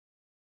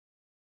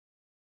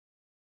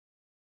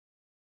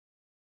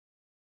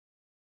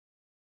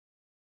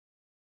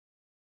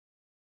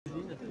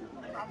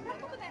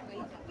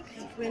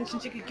we're in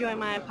Shinjuku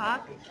Gyoenmae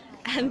Park,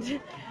 and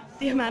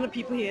the amount of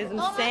people here is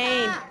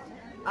insane.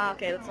 Oh,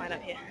 okay, let's line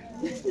up here.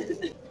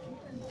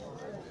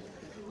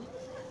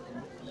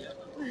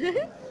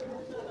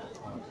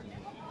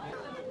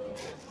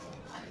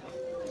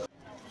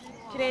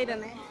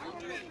 Kirei-da-ne.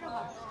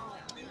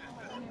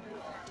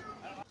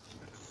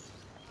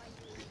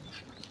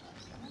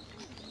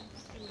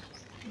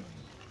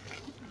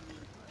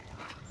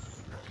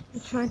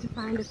 We're trying to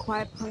find a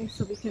quiet place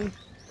so we can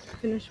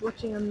finish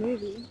watching a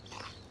movie.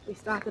 We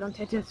started on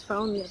Tete's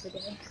phone the other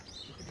day.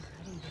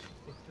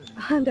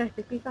 And I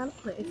think we found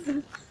a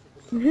place.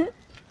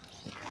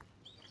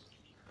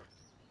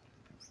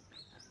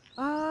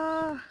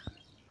 Ah,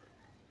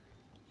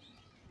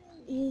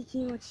 いい気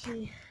持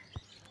ち。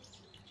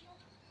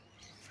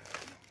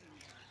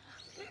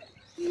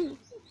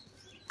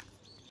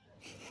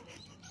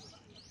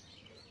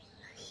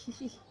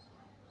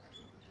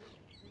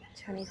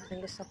Chinese with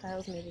English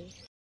subtitles movie.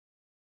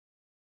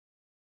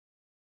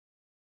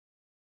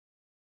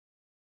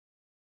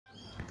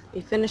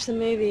 We finished the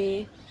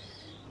movie.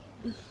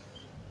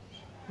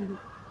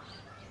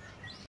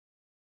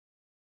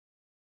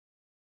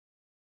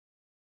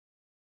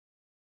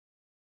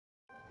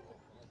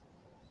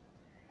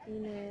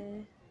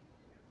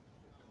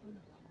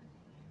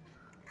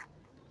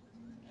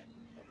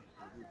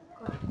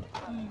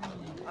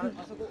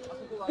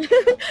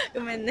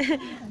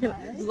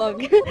 Vlog.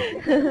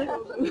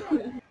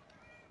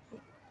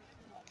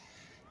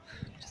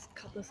 Just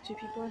cut those two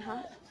people in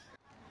half.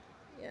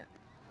 Yeah.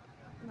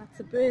 And that's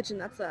a bridge and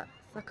that's a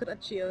sakura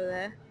tree over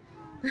there.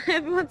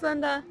 Everyone's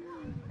under.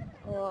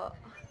 Oh.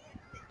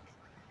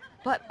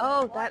 But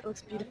oh, that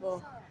looks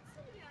beautiful.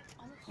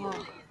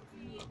 Oh.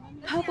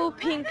 Purple,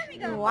 pink,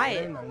 and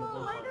white.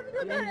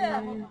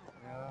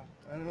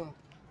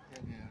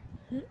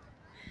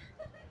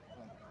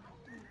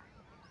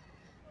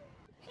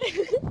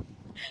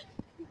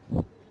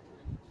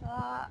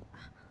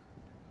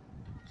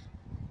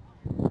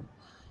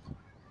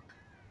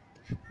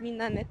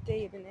 Minna nette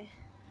iru ne.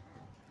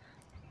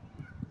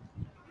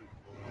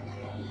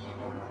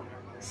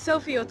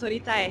 Selfie o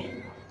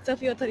toritai.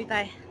 Selfie o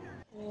toritai.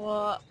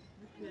 Whoa.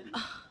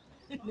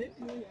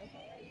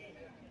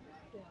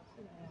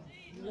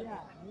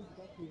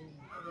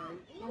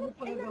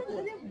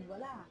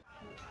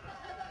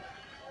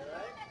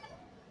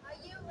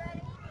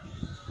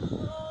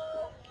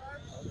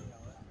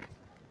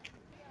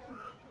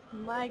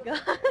 My God.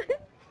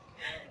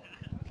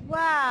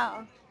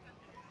 Wow.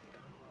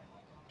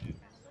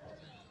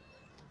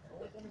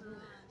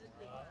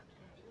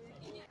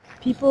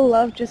 People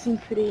love dressing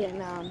pretty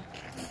and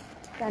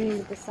standing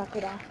with the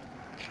sakura.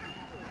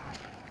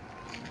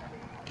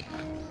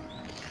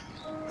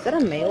 Is that a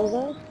male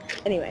though?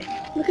 Anyway,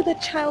 look at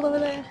that child over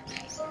there.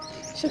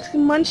 She looks like a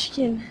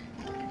munchkin.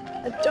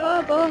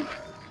 Adorable.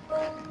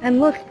 And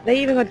look, they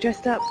even got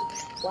dressed up.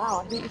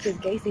 Wow, I think this is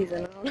gay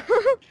season.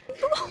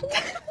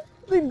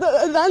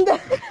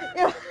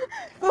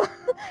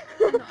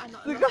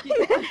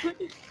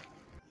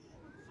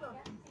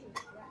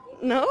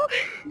 No?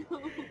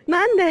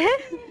 Nande?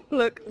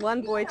 Look,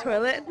 one boy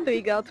toilet,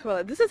 three girl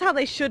toilet. This is how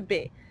they should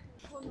be.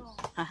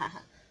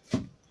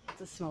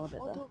 It's a smaller bit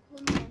though.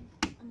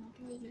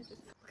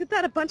 Look at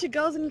that, a bunch of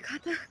girls in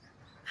yukata.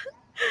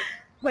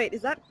 Wait,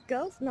 is that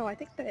girls? No, I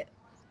think that.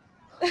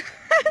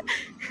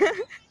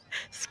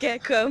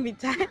 Scarecrow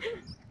mitai.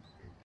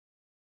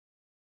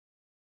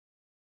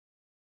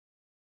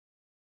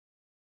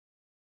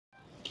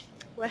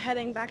 We're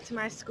heading back to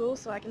my school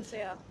so I can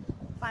say a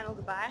final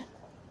goodbye.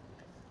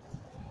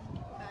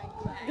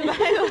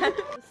 Goodbye.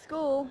 The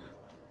school.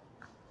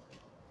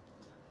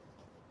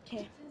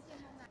 Okay.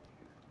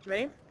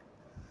 Ready?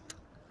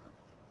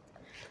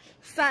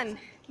 3,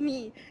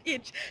 2,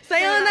 1,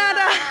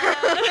 sayonara!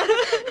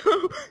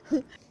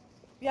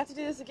 We have to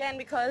do this again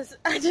because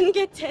I didn't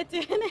get Tete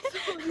in it.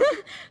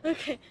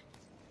 Okay.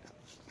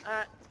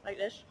 Like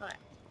this. Alright.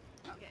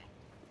 Okay.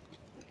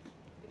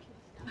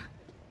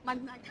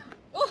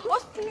 Oh,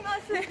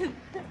 sumimasen.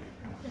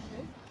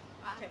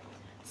 Okay.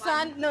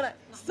 No.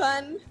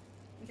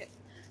 Okay.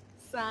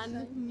 3, 2,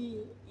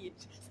 1.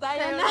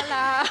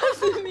 Sayonara.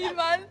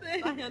 Sumimasen.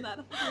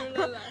 Sayonara.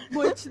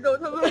 Moichido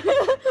tabu.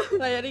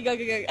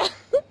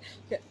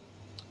 Okay.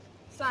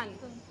 3,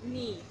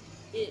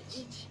 2,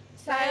 1.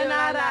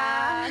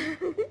 Sayonara.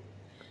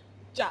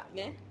 じゃあ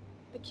ね。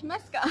できま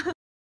すか